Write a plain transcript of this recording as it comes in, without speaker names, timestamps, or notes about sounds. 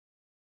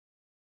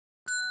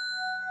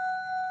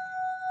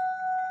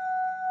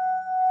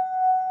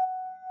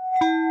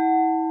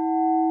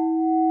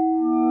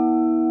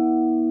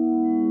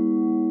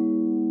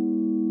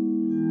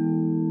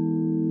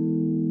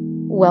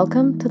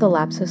Welcome to the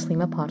Lapsus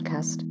Lima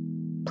podcast.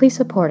 Please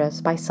support us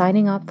by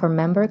signing up for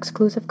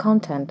member-exclusive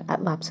content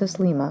at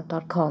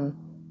lapsuslima.com.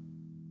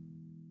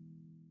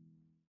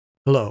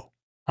 Hello,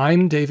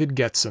 I'm David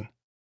Getson.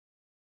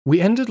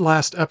 We ended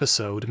last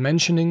episode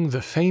mentioning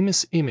the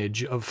famous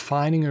image of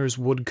Feininger's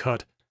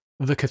woodcut,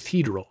 The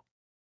Cathedral,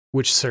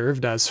 which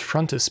served as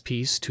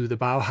frontispiece to the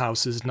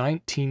Bauhaus's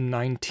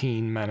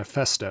 1919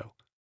 manifesto.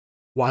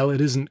 While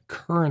it isn't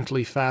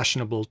currently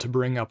fashionable to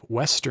bring up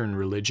Western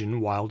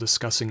religion while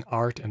discussing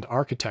art and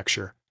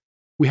architecture,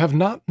 we have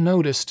not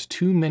noticed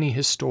too many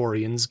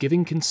historians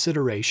giving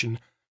consideration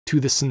to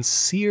the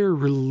sincere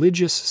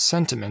religious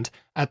sentiment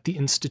at the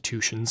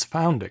institution's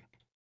founding.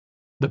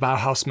 The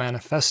Bauhaus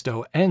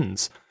Manifesto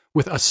ends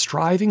with a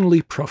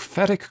strivingly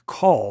prophetic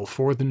call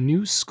for the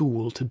new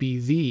school to be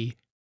the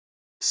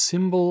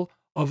symbol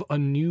of a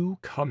new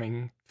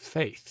coming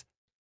faith,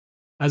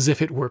 as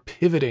if it were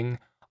pivoting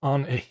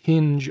on a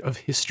hinge of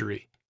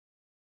history.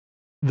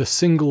 The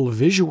single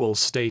visual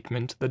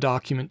statement the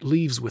document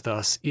leaves with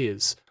us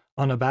is,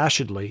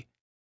 unabashedly,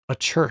 a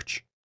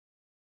church.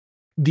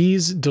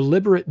 These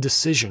deliberate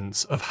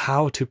decisions of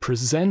how to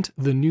present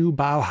the new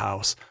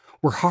Bauhaus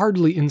were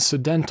hardly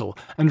incidental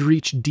and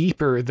reach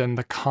deeper than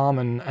the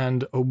common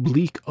and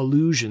oblique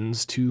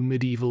allusions to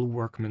medieval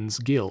workmen's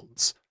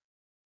guilds.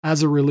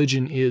 As a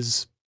religion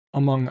is,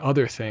 among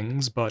other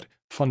things, but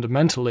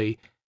fundamentally,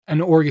 an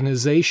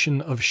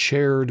organization of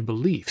shared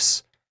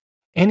beliefs,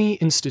 any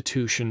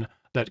institution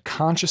that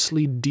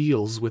consciously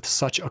deals with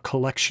such a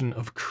collection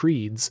of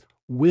creeds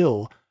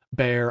will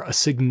bear a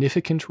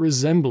significant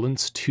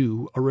resemblance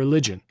to a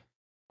religion,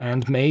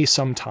 and may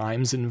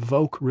sometimes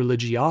invoke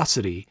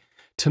religiosity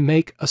to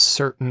make a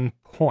certain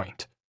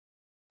point.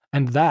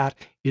 And that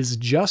is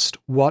just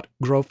what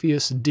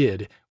Gropius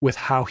did with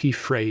how he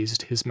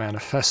phrased his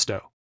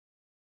manifesto.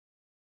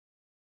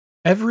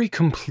 Every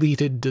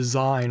completed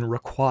design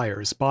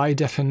requires, by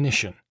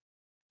definition,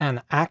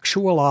 an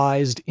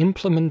actualized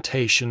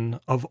implementation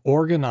of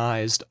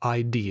organized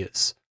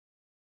ideas.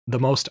 The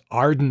most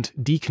ardent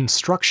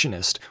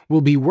deconstructionist will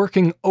be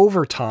working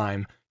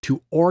overtime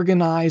to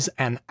organize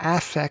an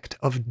affect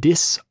of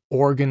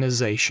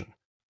disorganization.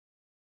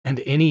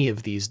 And any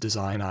of these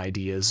design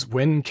ideas,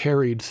 when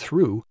carried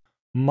through,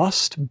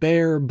 must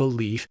bear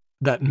belief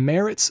that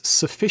merits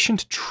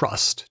sufficient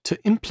trust to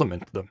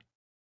implement them.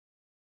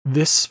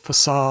 This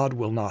facade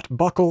will not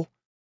buckle,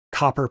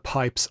 copper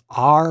pipes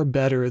are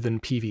better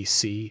than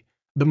PVC,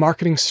 the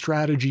marketing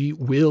strategy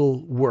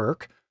will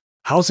work,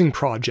 housing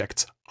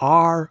projects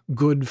are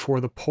good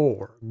for the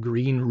poor,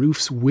 green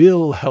roofs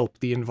will help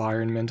the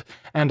environment,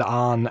 and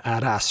on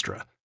ad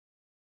astra.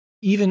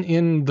 Even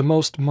in the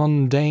most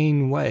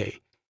mundane way,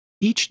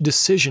 each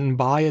decision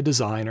by a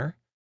designer,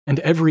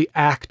 and every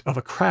act of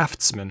a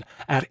craftsman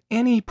at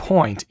any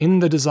point in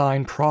the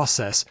design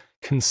process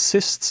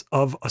consists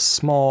of a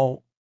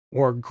small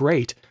or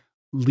great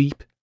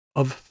leap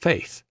of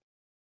faith.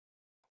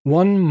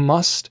 One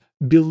must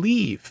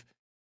believe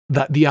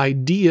that the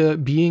idea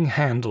being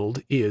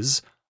handled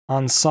is,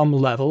 on some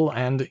level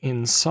and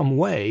in some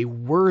way,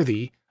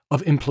 worthy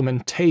of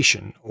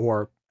implementation,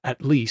 or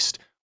at least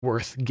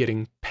worth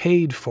getting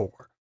paid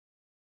for,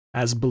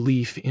 as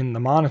belief in the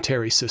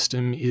monetary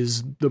system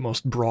is the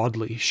most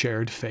broadly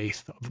shared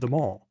faith of them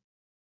all.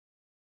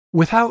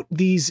 Without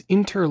these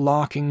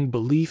interlocking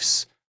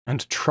beliefs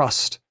and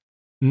trust,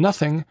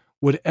 nothing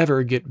would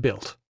ever get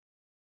built.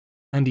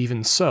 And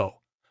even so,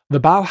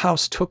 the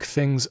Bauhaus took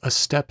things a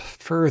step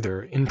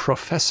further in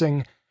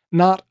professing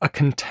not a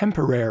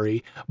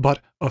contemporary,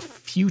 but a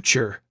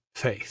future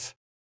faith.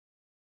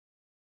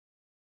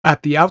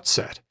 At the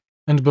outset,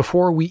 and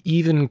before we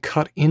even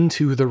cut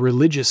into the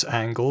religious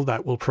angle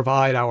that will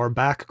provide our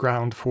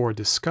background for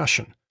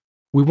discussion,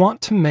 we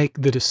want to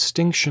make the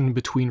distinction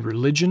between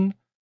religion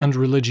and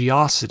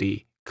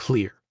religiosity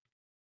clear.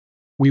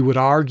 We would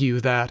argue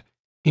that,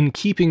 in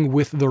keeping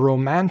with the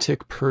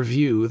romantic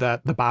purview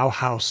that the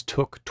Bauhaus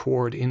took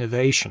toward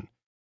innovation,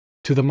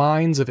 to the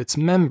minds of its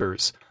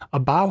members, a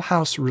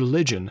Bauhaus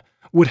religion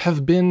would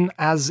have been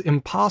as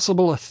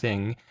impossible a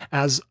thing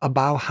as a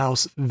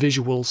Bauhaus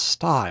visual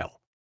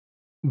style.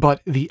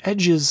 But the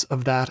edges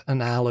of that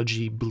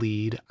analogy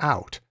bleed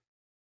out.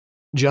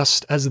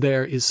 Just as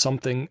there is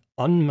something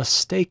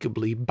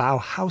unmistakably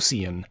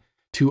Bauhausian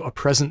to a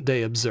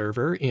present-day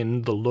observer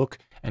in the look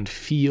and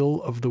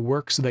feel of the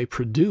works they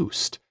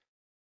produced,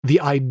 the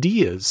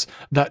ideas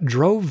that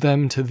drove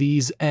them to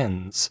these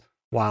ends,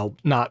 while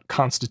not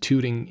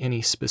constituting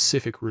any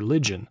specific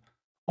religion,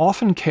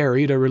 often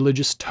carried a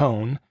religious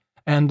tone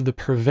and the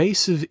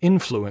pervasive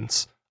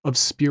influence of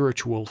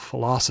spiritual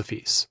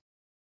philosophies.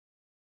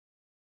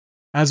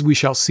 As we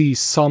shall see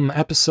some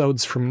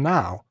episodes from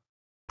now,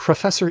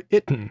 Professor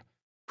Itten,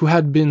 who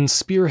had been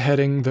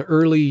spearheading the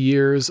early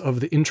years of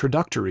the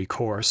introductory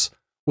course,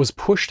 was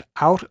pushed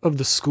out of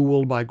the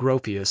school by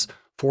Gropius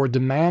for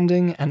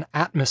demanding an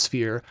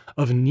atmosphere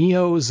of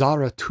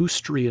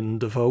neo-Zarathustrian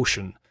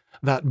devotion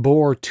that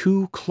bore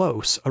too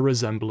close a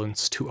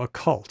resemblance to a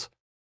cult.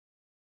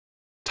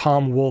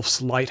 Tom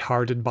Wolfe's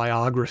light-hearted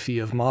biography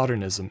of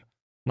modernism,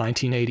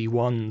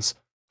 1981's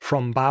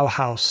From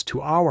Bauhaus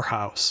to Our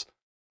House,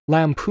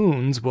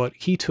 lampoons what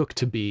he took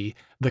to be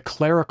the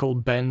clerical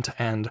bent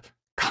and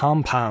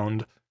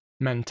compound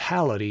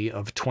mentality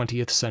of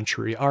 20th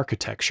century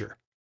architecture.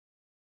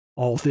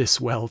 All this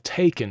well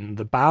taken,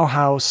 the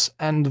Bauhaus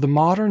and the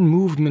modern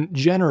movement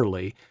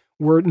generally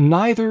were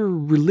neither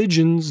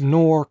religions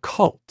nor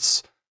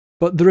cults,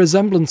 but the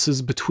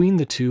resemblances between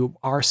the two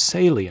are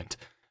salient,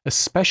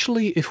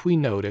 especially if we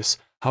notice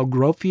how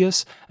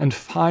Gropius and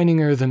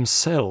Feininger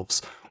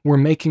themselves were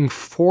making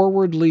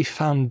forwardly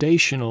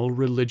foundational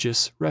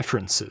religious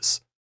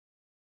references.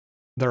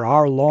 There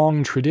are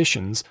long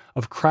traditions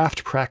of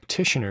craft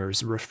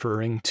practitioners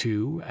referring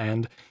to,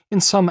 and in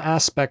some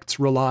aspects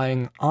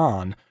relying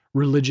on,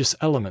 religious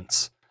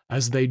elements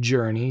as they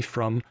journey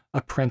from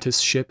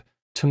apprenticeship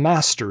to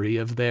mastery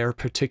of their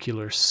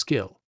particular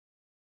skill.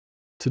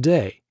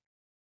 Today,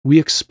 we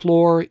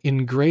explore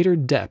in greater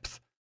depth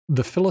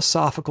the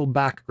philosophical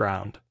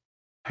background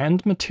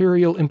and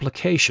material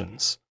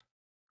implications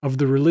of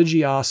the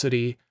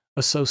religiosity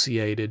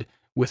associated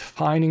with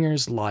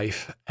Feininger's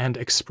life and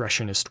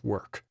expressionist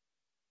work.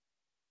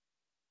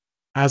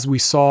 As we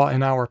saw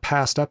in our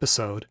past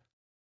episode,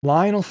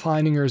 Lionel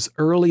Feininger's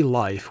early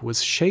life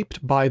was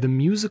shaped by the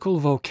musical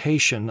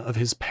vocation of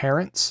his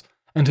parents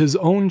and his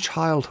own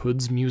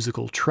childhood's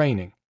musical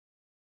training.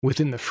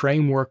 Within the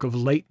framework of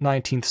late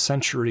 19th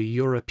century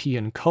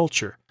European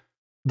culture,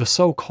 the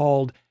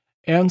so-called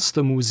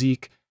Ernste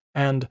Musik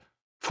and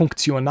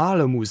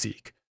Funktionale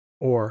Musik,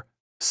 or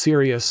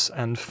serious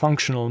and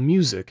functional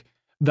music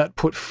that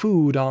put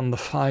food on the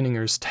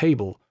Feiningers'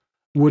 table,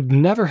 would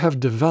never have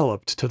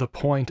developed to the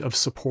point of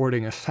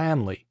supporting a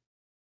family,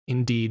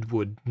 indeed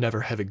would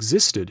never have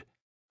existed,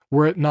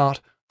 were it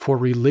not for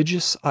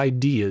religious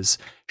ideas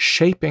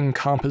shaping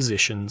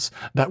compositions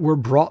that were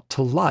brought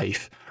to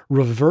life,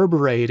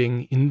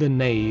 reverberating in the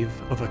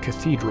nave of a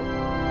cathedral.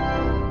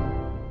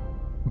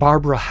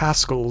 Barbara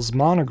Haskell's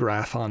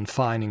monograph on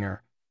Feininger,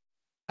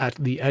 At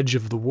the Edge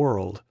of the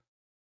World,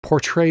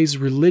 portrays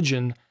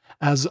religion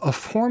as a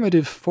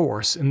formative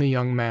force in the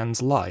young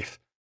man's life,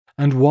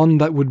 and one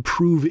that would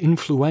prove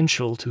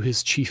influential to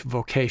his chief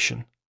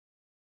vocation.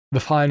 The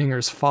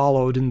Feiningers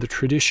followed in the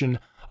tradition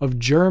of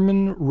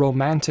German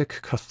Romantic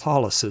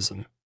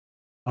Catholicism,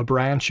 a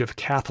branch of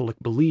Catholic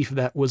belief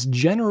that was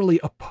generally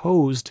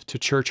opposed to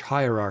church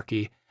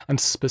hierarchy and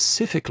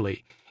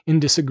specifically in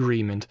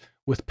disagreement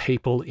with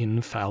papal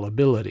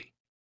infallibility.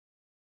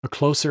 A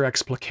closer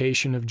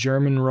explication of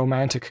German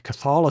Romantic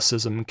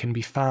Catholicism can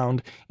be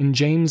found in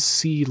James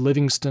C.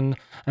 Livingston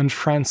and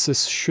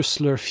Francis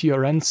Schussler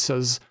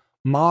Fiorenza's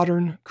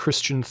Modern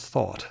Christian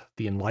Thought,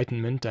 the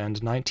Enlightenment and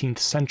 19th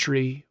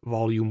Century,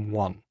 Volume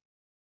 1.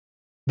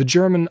 The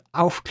German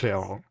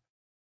Aufklärung,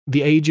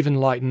 the Age of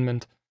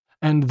Enlightenment,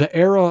 and the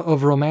era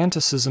of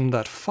Romanticism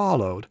that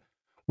followed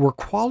were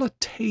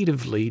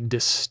qualitatively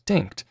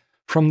distinct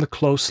from the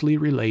closely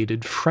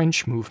related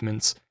French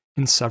movements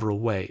in several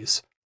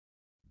ways.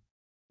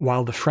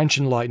 While the French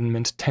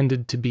Enlightenment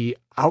tended to be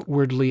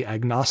outwardly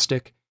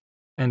agnostic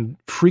and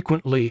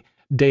frequently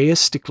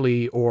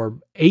deistically or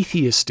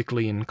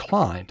atheistically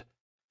inclined,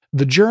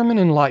 the German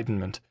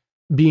Enlightenment,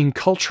 being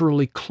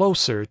culturally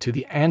closer to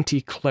the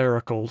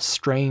anti-clerical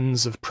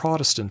strains of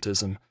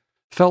Protestantism,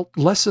 felt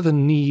less of a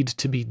need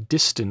to be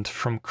distant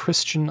from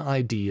Christian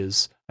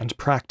ideas and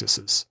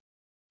practices.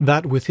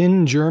 That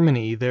within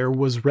Germany there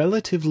was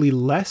relatively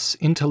less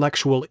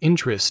intellectual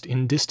interest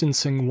in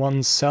distancing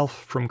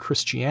oneself from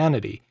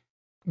Christianity,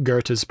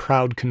 Goethe's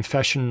proud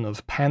confession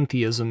of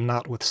pantheism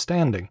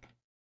notwithstanding,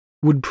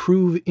 would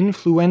prove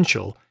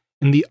influential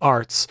in the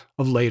arts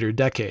of later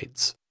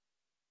decades.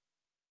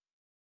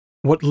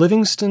 What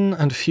Livingston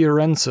and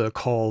Fiorenza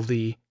call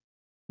the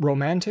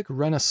Romantic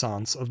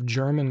Renaissance of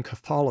German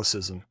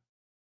Catholicism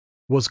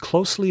was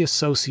closely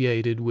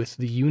associated with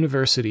the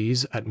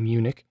universities at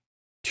Munich,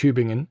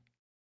 Tübingen,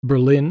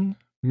 Berlin,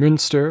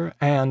 Münster,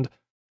 and,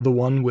 the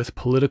one with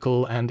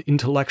political and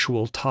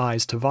intellectual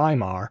ties to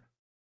Weimar,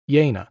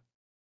 Jena.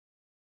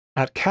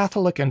 At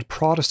Catholic and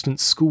Protestant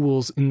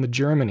schools in the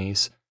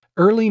Germanies,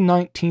 early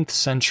 19th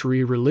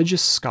century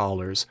religious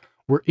scholars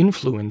were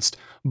influenced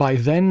by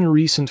then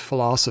recent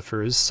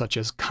philosophers such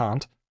as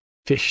Kant,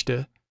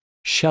 Fichte,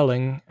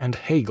 Schelling, and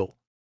Hegel.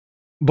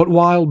 But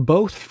while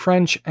both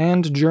French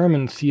and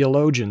German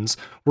theologians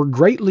were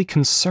greatly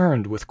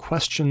concerned with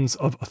questions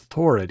of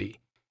authority,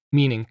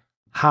 meaning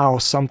how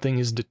something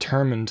is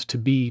determined to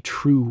be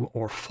true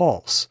or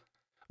false,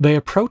 they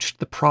approached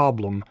the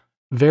problem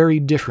very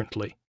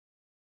differently.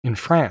 In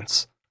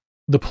France,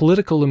 the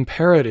political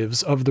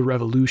imperatives of the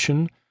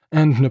Revolution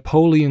and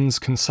Napoleon's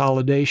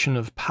consolidation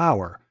of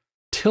power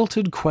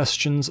tilted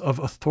questions of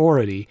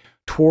authority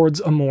towards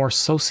a more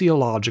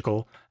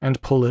sociological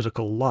and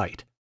political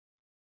light.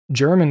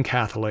 German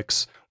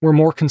Catholics were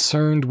more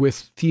concerned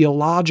with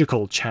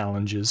theological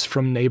challenges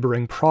from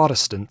neighboring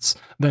Protestants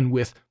than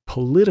with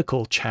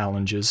political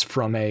challenges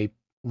from a,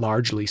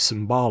 largely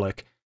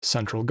symbolic,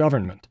 central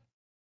government.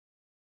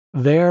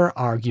 Their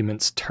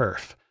argument's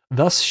turf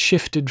thus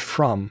shifted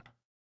from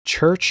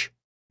church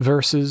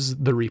versus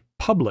the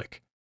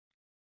Republic.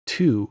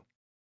 2.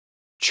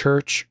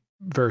 Church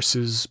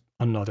versus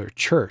another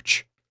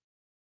church.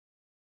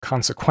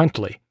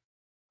 Consequently,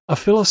 a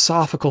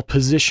philosophical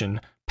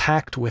position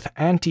packed with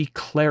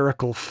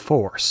anti-clerical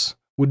force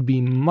would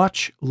be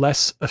much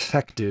less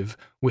effective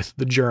with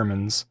the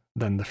Germans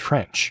than the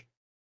French.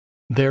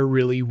 There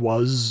really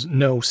was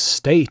no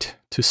state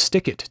to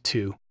stick it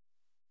to.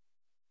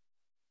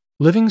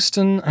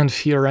 Livingston and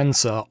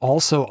Fiorenza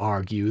also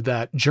argue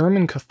that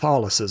German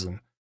Catholicism,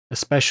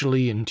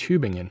 especially in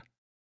Tübingen,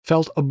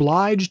 felt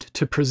obliged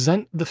to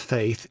present the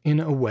faith in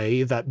a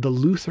way that the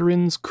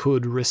Lutherans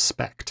could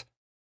respect.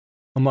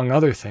 Among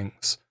other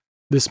things,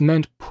 this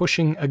meant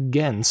pushing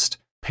against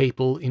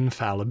papal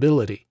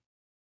infallibility.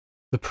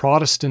 The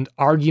Protestant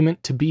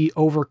argument to be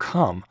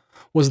overcome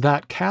was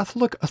that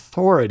Catholic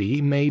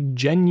authority made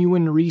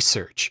genuine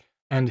research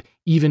and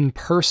even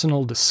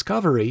personal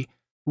discovery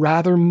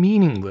rather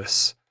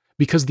meaningless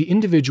because the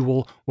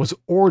individual was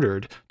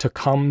ordered to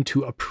come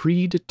to a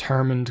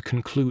predetermined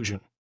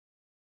conclusion.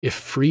 If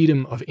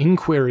freedom of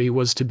inquiry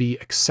was to be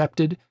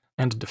accepted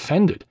and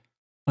defended,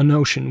 a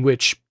notion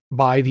which,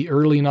 by the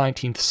early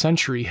 19th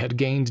century, had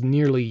gained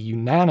nearly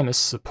unanimous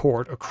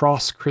support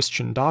across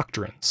Christian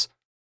doctrines,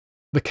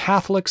 the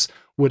Catholics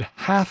would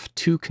have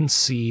to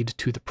concede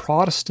to the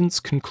Protestants'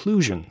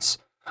 conclusions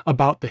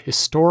about the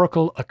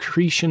historical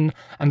accretion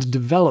and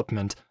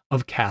development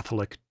of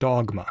Catholic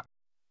dogma.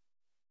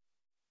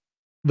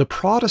 The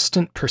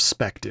Protestant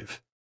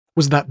perspective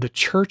was that the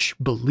Church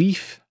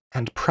belief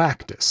and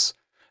practice,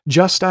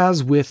 just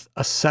as with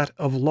a set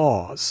of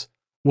laws,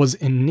 was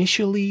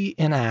initially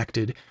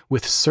enacted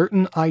with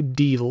certain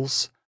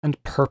ideals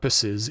and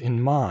purposes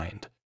in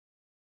mind.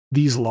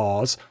 These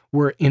laws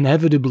were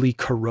inevitably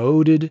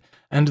corroded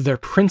and their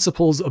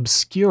principles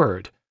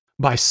obscured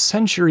by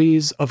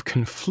centuries of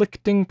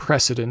conflicting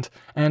precedent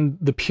and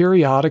the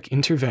periodic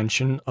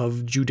intervention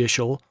of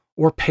judicial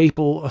or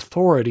papal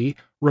authority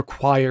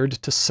required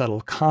to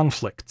settle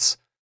conflicts,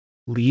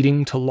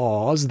 leading to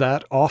laws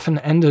that often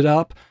ended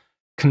up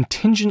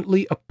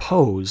contingently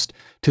opposed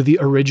to the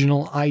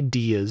original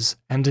ideas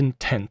and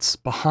intents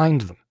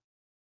behind them.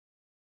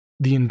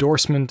 The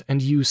endorsement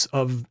and use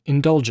of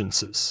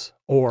indulgences,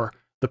 or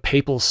the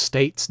papal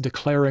states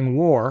declaring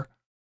war,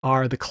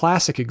 are the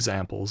classic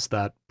examples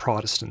that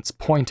Protestants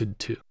pointed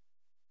to.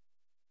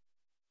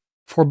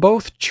 For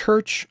both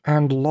church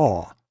and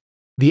law,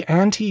 the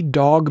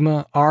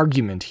anti-dogma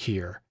argument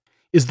here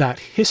is that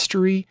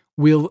history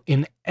will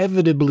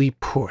inevitably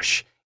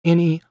push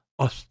any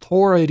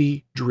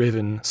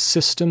authority-driven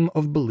system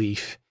of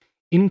belief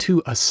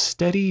into a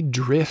steady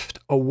drift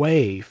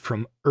away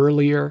from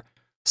earlier,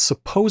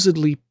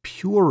 supposedly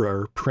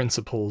purer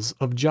principles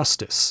of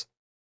justice.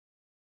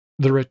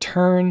 The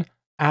return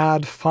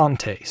ad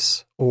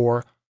fontes,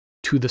 or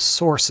to the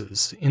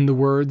sources, in the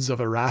words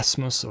of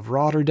Erasmus of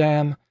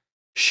Rotterdam,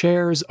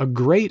 shares a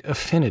great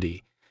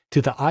affinity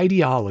to the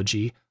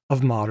ideology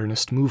of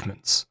modernist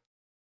movements.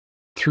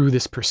 Through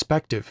this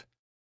perspective,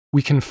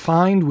 we can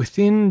find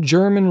within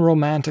German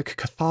Romantic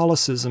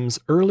Catholicism's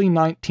early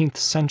 19th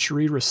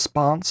century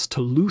response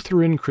to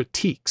Lutheran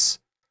critiques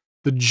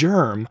the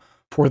germ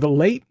for the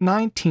late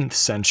 19th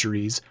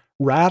century's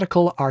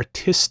radical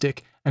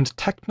artistic and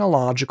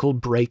technological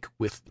break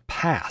with the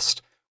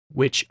past,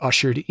 which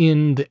ushered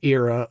in the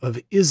era of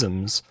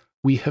isms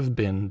we have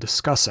been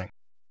discussing.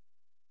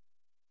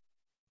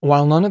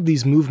 While none of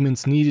these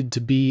movements needed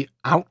to be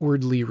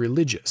outwardly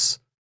religious,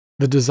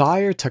 the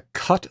desire to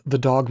cut the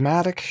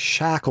dogmatic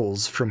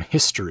shackles from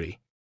history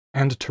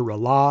and to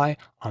rely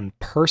on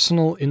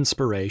personal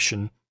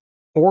inspiration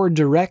or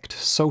direct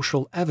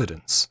social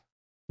evidence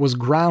was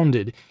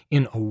grounded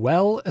in a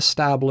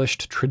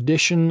well-established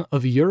tradition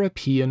of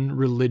European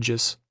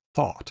religious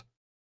thought.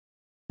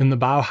 In the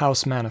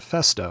Bauhaus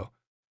Manifesto,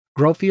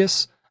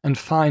 Gropius and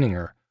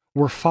Feininger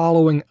were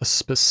following a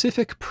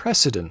specific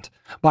precedent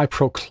by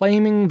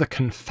proclaiming the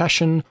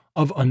confession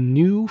of a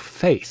new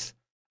faith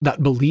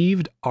that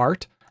believed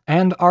art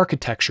and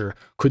architecture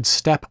could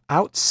step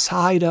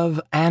outside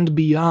of and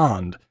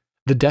beyond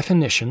the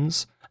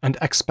definitions and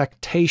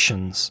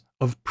expectations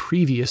of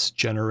previous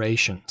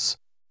generations.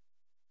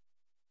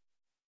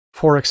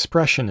 For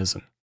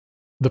Expressionism,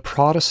 the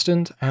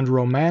Protestant and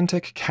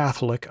Romantic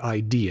Catholic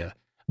idea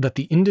that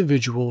the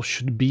individual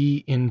should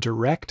be in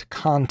direct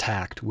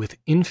contact with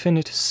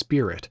infinite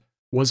spirit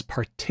was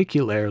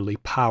particularly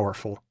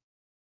powerful.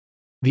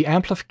 The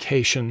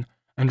amplification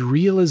and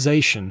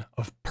realization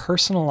of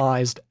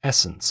personalized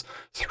essence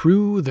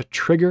through the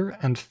trigger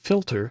and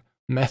filter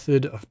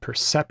method of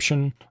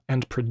perception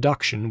and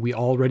production we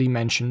already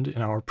mentioned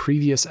in our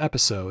previous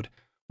episode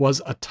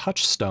was a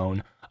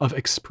touchstone of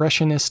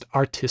expressionist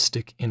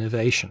artistic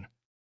innovation.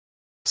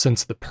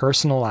 Since the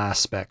personal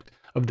aspect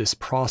of this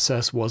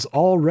process was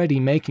already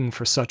making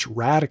for such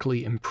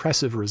radically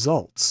impressive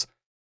results,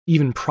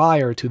 even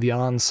prior to the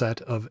onset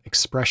of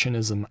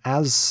Expressionism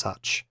as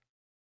such,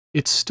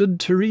 it stood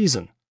to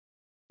reason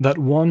that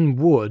one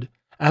would,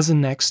 as a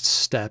next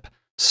step,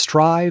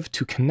 strive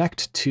to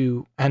connect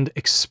to and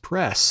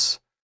express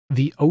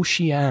the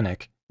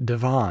oceanic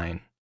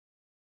divine.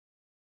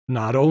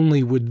 Not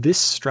only would this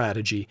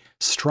strategy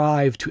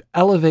strive to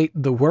elevate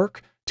the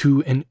work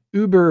to an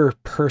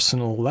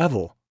uber-personal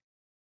level,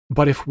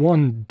 but if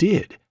one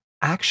did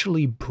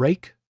actually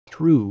break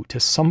through to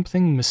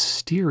something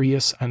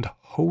mysterious and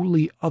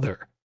wholly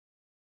other,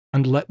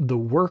 and let the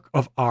work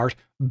of art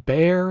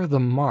bear the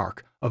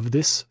mark of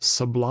this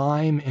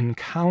sublime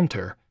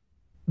encounter,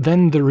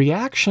 then the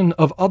reaction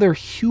of other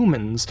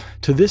humans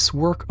to this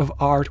work of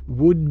art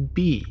would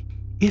be,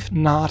 if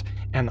not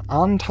an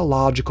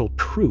ontological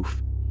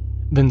proof,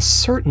 then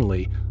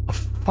certainly a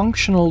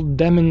functional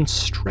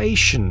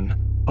demonstration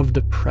of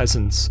the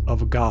presence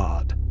of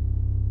God.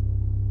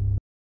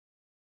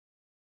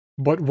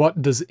 But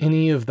what does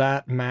any of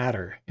that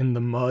matter in the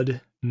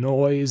mud,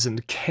 noise,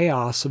 and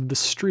chaos of the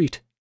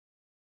street?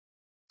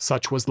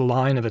 Such was the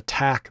line of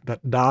attack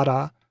that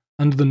Dada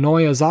and the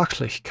Neue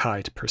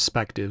Sachlichkeit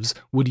perspectives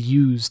would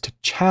use to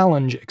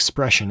challenge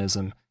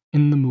Expressionism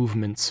in the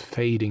movement's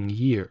fading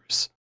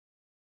years.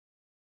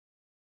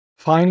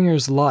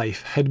 Feininger's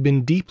life had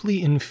been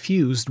deeply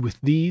infused with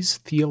these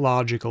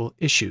theological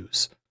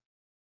issues.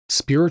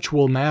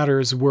 Spiritual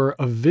matters were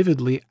a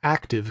vividly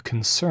active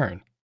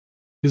concern.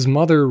 His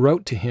mother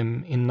wrote to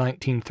him in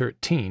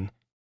 1913,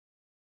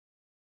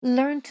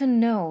 "Learn to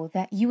know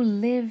that you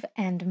live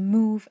and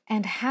move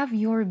and have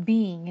your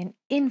being in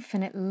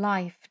infinite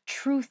life,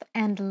 truth,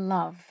 and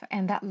love,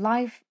 and that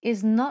life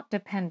is not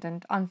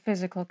dependent on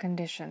physical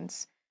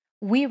conditions.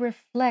 We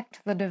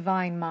reflect the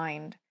divine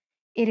mind.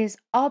 It is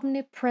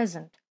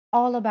omnipresent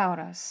all about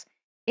us,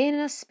 in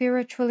us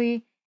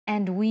spiritually,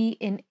 and we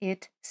in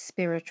it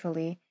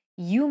spiritually.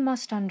 You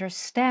must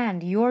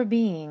understand your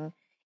being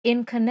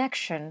in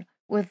connection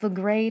with the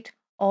great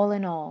all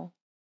in all."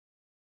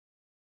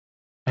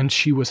 and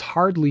she was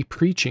hardly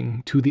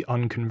preaching to the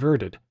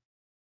unconverted.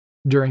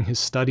 During his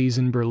studies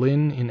in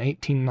Berlin in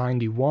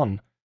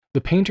 1891,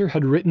 the painter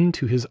had written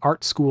to his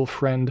art school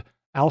friend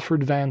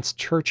Alfred Vance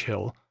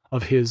Churchill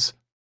of his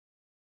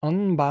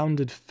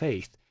unbounded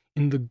faith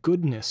in the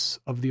goodness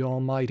of the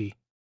Almighty,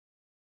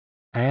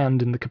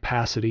 and in the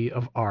capacity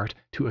of art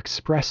to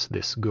express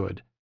this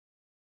good.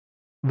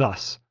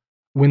 Thus,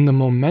 when the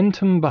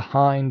momentum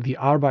behind the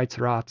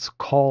Arbeitsrat's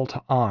call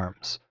to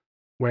arms,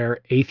 where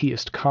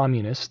atheist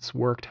communists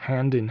worked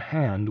hand in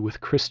hand with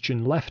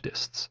Christian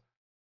leftists,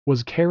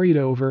 was carried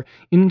over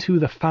into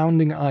the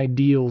founding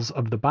ideals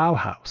of the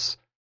Bauhaus,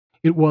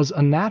 it was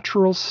a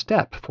natural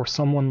step for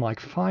someone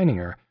like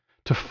Feininger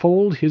to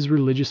fold his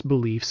religious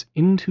beliefs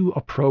into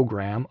a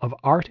program of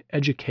art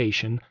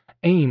education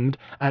aimed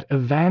at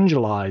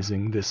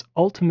evangelizing this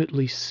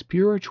ultimately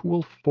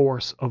spiritual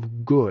force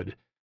of good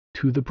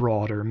to the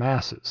broader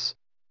masses.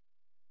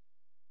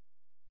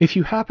 If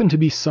you happen to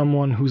be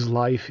someone whose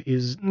life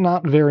is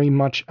not very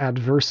much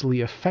adversely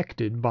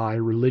affected by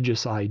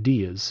religious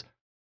ideas,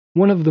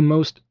 one of the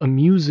most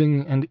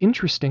amusing and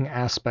interesting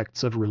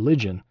aspects of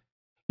religion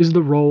is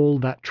the role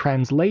that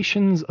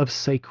translations of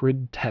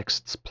sacred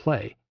texts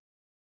play.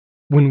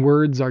 When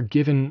words are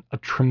given a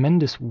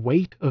tremendous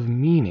weight of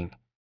meaning,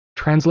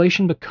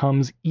 translation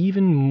becomes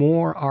even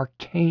more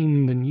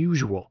arcane than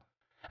usual,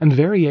 and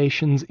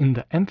variations in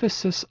the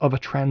emphasis of a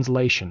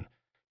translation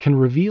can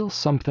reveal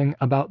something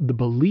about the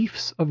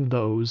beliefs of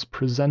those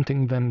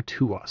presenting them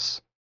to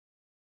us.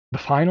 The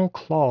final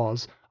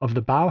clause of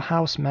the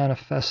Bauhaus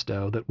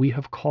Manifesto that we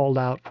have called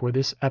out for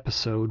this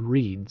episode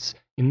reads,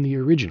 in the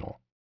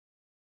original,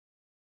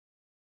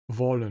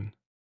 Wollen,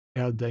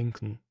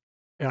 erdenken,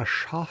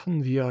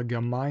 erschaffen wir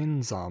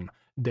gemeinsam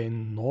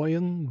den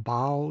neuen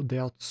Bau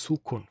der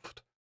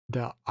Zukunft,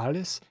 der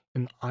alles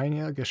in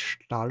einer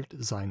Gestalt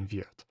sein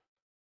wird.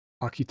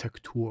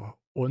 Architektur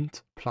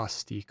und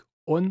Plastik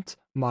und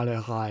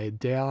Malerei,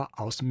 der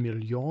aus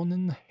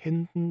Millionen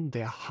Händen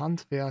der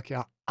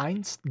Handwerker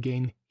einst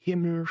gen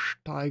Himmel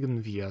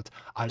steigen wird,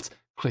 als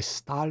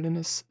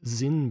kristallines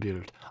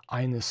Sinnbild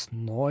eines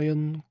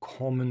neuen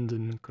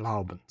kommenden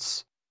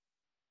Glaubens.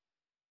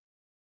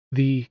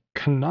 The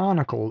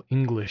canonical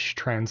English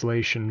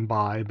translation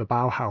by the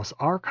Bauhaus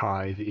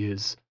Archive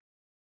is,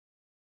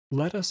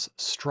 "Let us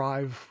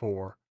strive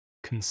for,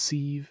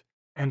 conceive,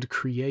 and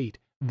create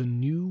the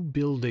new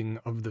building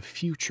of the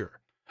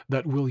future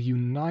that will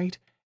unite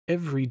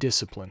every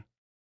discipline,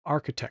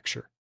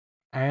 architecture,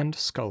 and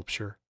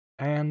sculpture,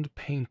 and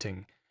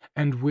painting,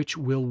 and which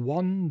will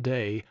one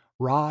day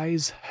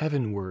rise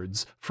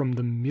heavenwards from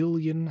the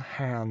million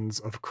hands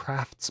of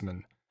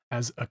craftsmen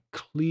as a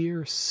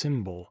clear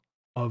symbol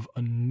of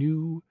a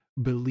new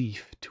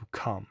belief to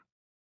come."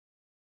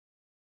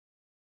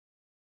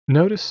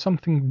 Notice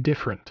something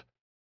different,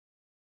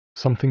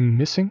 something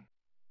missing?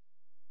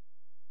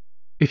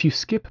 If you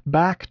skip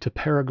back to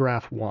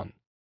paragraph 1,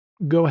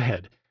 go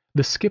ahead.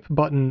 The skip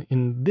button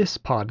in this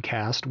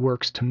podcast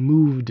works to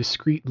move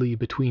discretely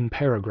between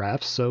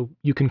paragraphs, so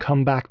you can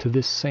come back to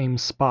this same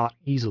spot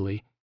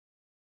easily.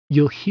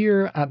 You'll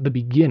hear at the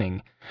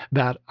beginning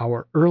that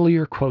our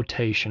earlier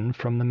quotation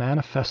from the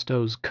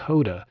manifesto's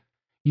coda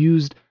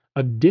used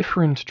a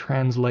different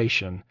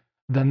translation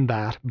than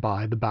that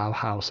by the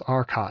Bauhaus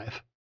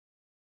Archive.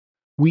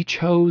 We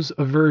chose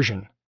a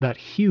version that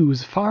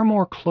hews far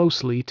more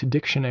closely to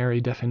dictionary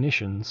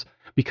definitions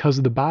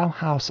because the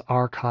Bauhaus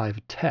archive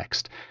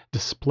text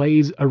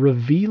displays a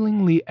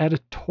revealingly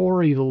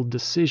editorial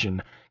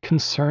decision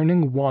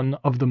concerning one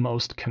of the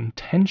most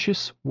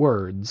contentious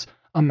words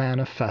a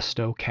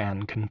manifesto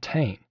can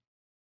contain: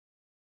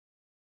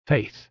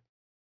 faith.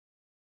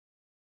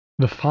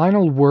 The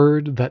final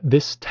word that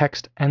this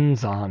text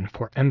ends on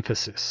for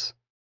emphasis,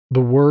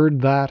 the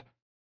word that,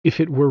 if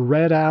it were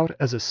read out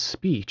as a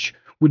speech,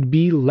 would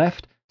be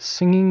left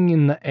singing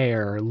in the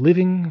air,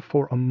 living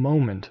for a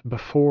moment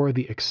before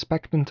the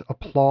expectant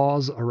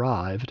applause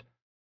arrived,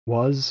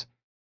 was,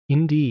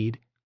 indeed,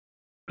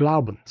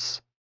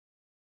 Glaubens,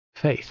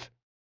 faith.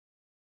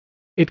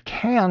 It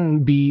can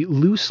be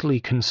loosely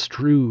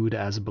construed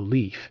as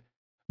belief,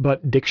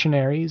 but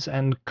dictionaries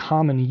and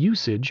common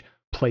usage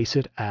place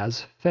it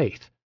as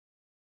faith.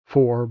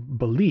 For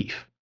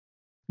belief,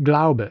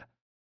 Glaube,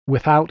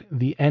 without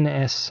the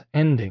ns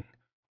ending,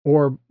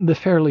 or the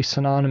fairly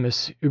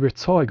synonymous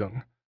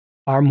Überzeugung,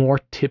 are more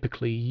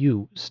typically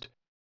used.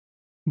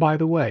 By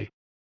the way,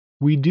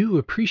 we do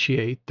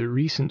appreciate the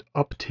recent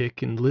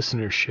uptick in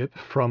listenership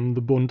from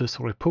the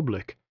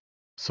Bundesrepublik,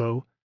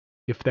 so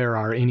if there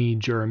are any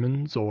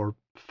Germans or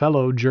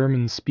fellow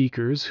German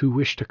speakers who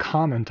wish to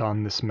comment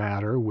on this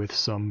matter with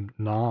some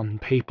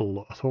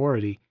non-papal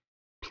authority,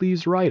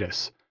 please write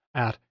us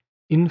at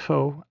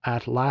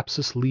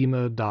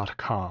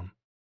info@lapsuslima.com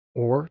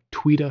or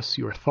tweet us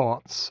your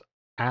thoughts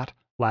at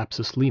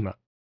lapsuslima.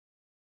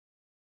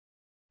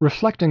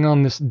 Reflecting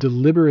on this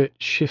deliberate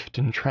shift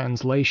in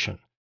translation,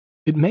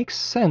 it makes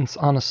sense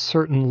on a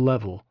certain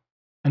level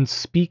and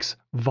speaks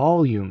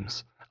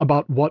volumes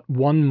about what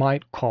one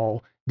might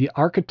call the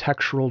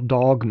architectural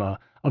dogma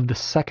of the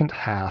second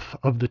half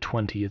of the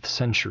 20th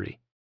century.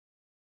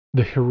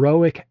 The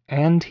heroic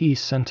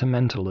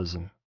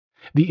anti-sentimentalism,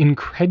 the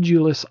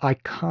incredulous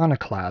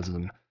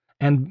iconoclasm,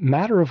 and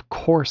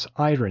matter-of-course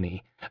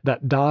irony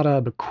that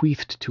Dada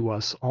bequeathed to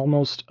us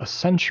almost a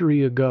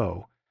century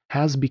ago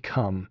has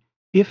become,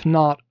 if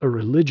not a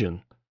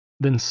religion,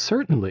 then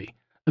certainly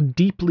a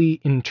deeply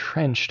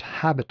entrenched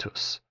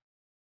habitus.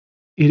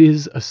 It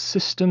is a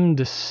system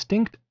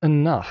distinct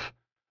enough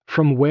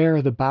from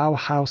where the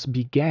Bauhaus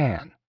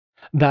began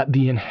that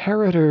the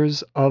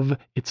inheritors of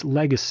its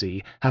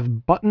legacy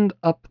have buttoned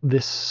up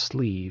this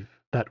sleeve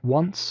that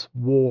once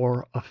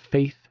wore a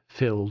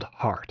faith-filled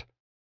heart.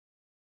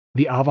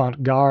 The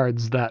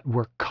avant-gardes that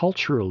were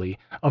culturally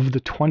of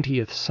the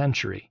 20th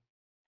century,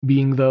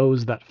 being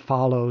those that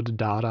followed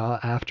Dada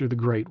after the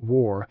Great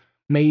War,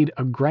 made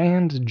a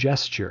grand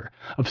gesture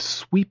of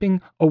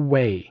sweeping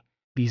away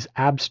these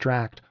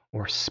abstract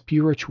or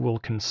spiritual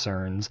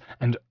concerns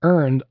and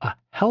earned a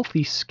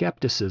healthy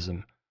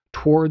skepticism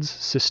towards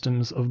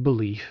systems of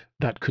belief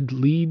that could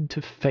lead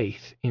to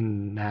faith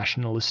in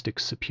nationalistic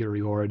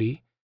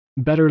superiority,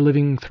 better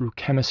living through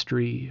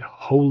chemistry,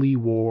 holy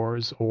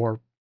wars,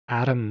 or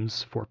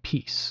atoms for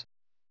peace.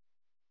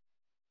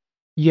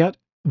 Yet,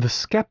 the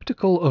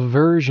skeptical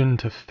aversion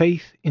to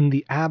faith in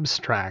the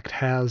abstract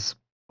has,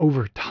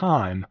 over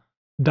time,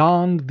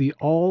 donned the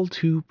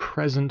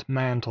all-too-present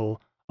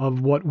mantle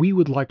of what we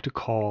would like to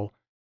call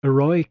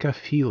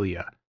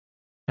eroicophilia,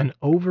 an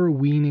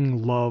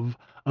overweening love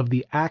of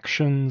the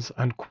actions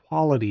and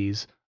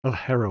qualities of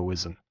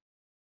heroism.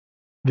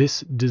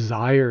 This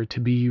desire to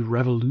be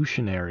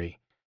revolutionary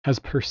has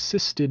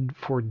persisted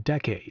for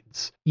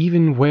decades,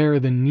 even where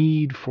the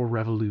need for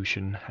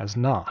revolution has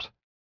not.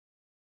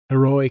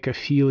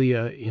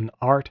 Eroicophilia in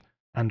art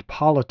and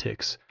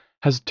politics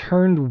has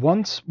turned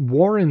once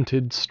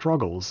warranted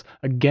struggles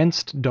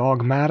against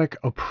dogmatic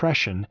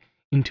oppression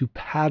into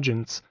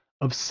pageants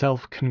of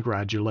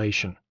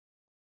self-congratulation.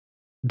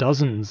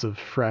 Dozens of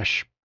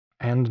fresh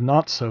and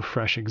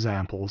not-so-fresh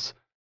examples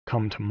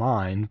come to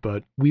mind,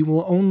 but we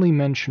will only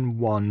mention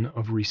one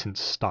of recent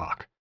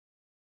stock.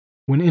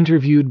 When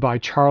interviewed by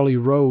Charlie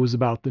Rose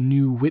about the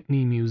new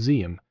Whitney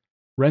Museum,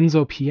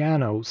 Renzo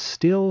Piano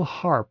still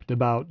harped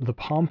about the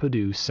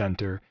Pompidou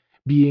Center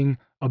being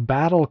a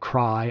battle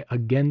cry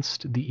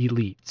against the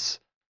elites.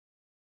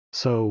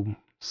 So,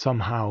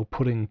 somehow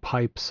putting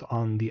pipes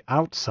on the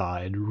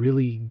outside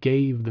really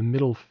gave the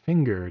middle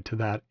finger to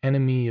that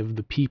enemy of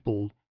the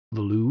people,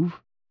 the Louvre?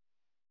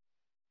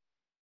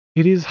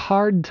 It is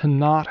hard to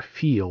not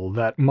feel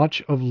that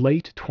much of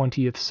late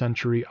 20th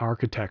century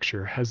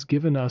architecture has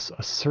given us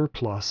a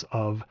surplus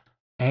of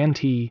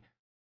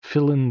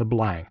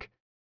anti-fill-in-the-blank,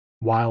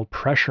 while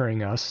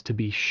pressuring us to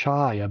be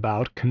shy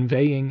about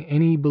conveying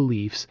any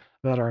beliefs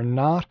that are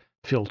not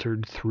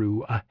filtered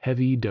through a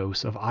heavy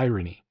dose of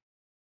irony.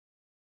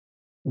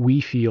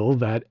 We feel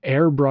that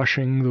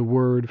airbrushing the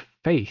word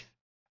faith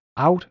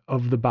out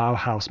of the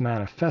Bauhaus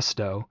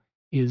Manifesto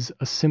is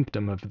a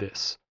symptom of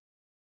this.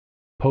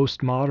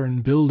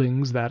 Postmodern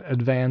buildings that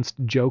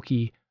advanced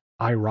jokey,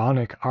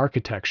 ironic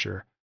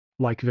architecture,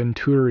 like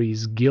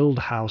Venturi's Guild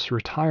House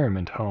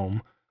retirement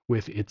home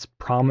with its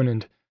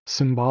prominent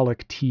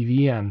symbolic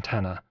TV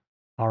antenna,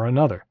 are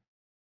another.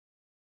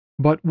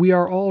 but we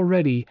are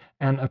already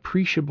an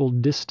appreciable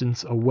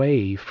distance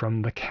away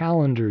from the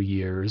calendar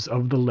years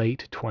of the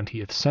late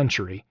 20th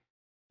century,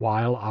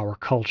 while our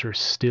culture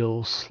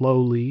still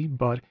slowly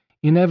but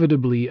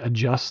inevitably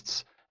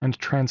adjusts and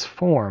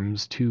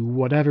transforms to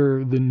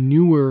whatever the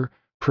newer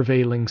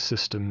prevailing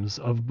systems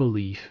of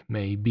belief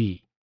may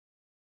be.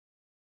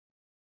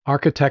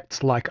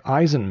 Architects like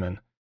Eisenman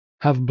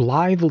have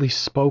blithely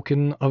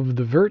spoken of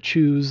the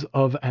virtues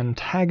of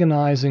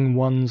antagonizing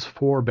one's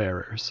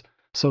forebearers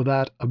so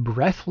that a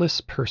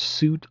breathless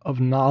pursuit of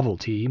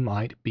novelty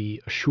might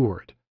be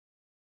assured.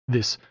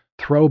 This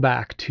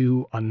throwback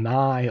to a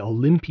nigh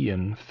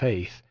Olympian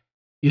faith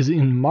is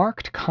in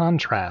marked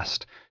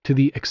contrast to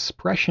the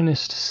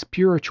expressionist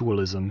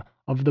spiritualism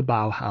of the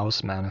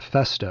Bauhaus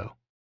Manifesto.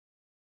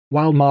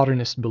 While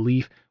modernist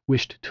belief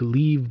wished to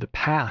leave the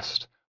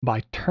past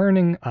by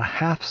turning a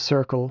half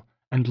circle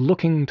and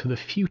looking to the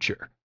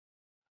future,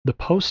 the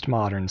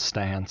postmodern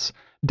stance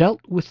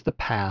dealt with the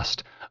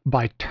past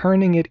by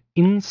turning it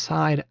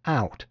inside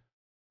out,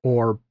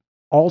 or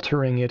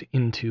altering it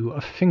into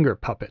a finger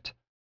puppet.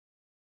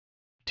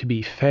 To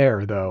be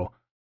fair, though,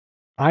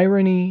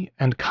 irony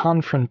and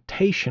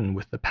confrontation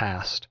with the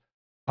past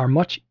are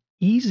much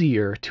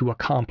easier to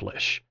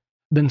accomplish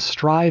than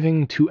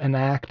striving to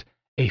enact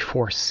a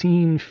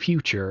foreseen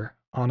future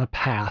on a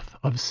path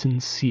of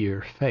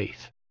sincere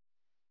faith.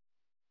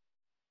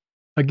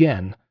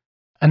 Again,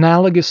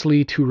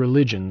 analogously to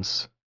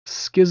religions,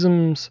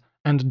 schisms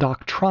and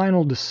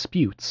doctrinal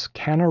disputes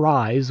can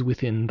arise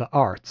within the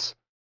arts.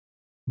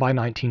 By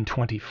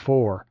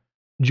 1924,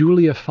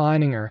 Julia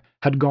Feininger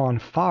had gone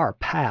far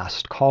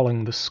past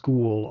calling the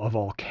school a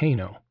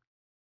volcano.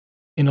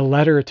 In a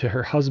letter to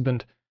her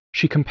husband,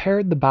 she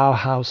compared the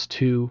Bauhaus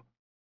to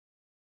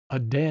a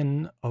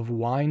den of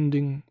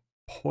winding,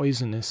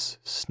 poisonous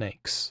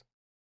snakes.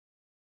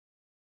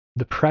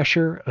 The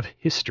pressure of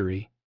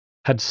history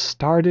had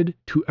started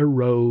to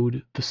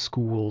erode the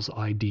school's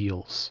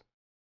ideals.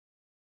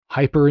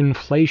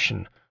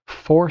 Hyperinflation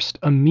forced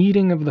a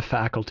meeting of the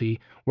faculty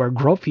where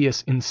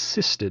Gropius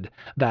insisted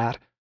that,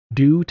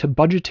 due to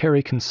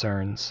budgetary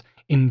concerns,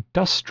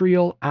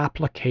 industrial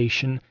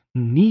application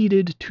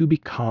needed to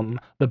become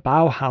the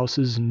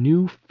Bauhaus's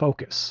new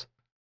focus,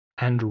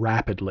 and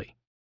rapidly.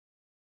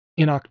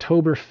 In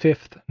October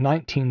 5,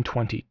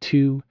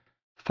 1922,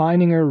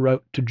 Feininger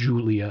wrote to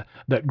Julia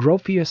that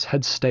Gropius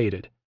had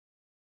stated,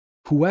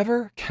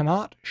 "Whoever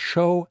cannot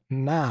show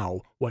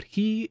now what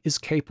he is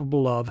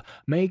capable of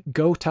may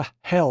go to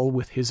hell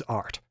with his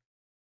art."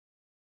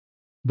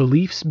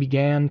 Beliefs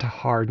began to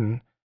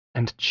harden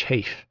and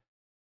chafe,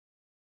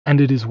 and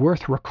it is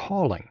worth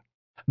recalling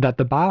that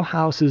the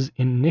Bauhaus's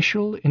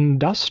initial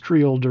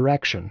industrial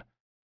direction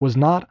was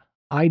not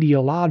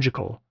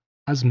ideological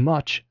as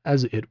much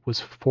as it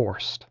was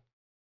forced.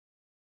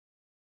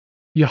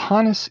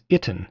 Johannes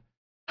Itten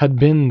had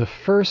been the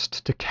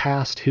first to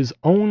cast his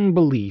own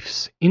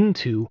beliefs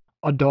into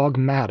a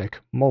dogmatic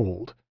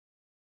mold.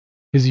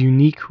 His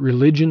unique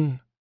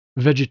religion,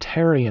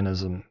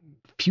 vegetarianism,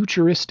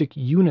 futuristic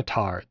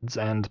unitards,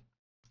 and,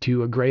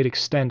 to a great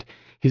extent,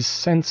 his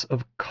sense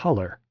of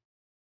color,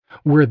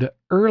 were the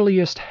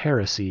earliest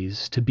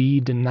heresies to be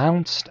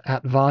denounced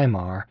at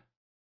Weimar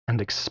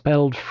and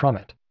expelled from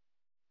it.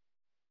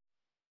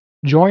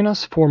 Join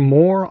us for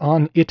more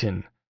on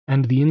Itten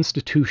and the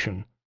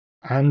institution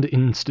and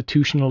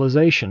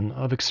institutionalization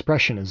of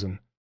Expressionism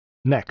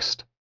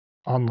next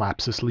on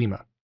Lapsus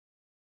Lima.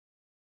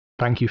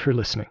 Thank you for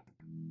listening.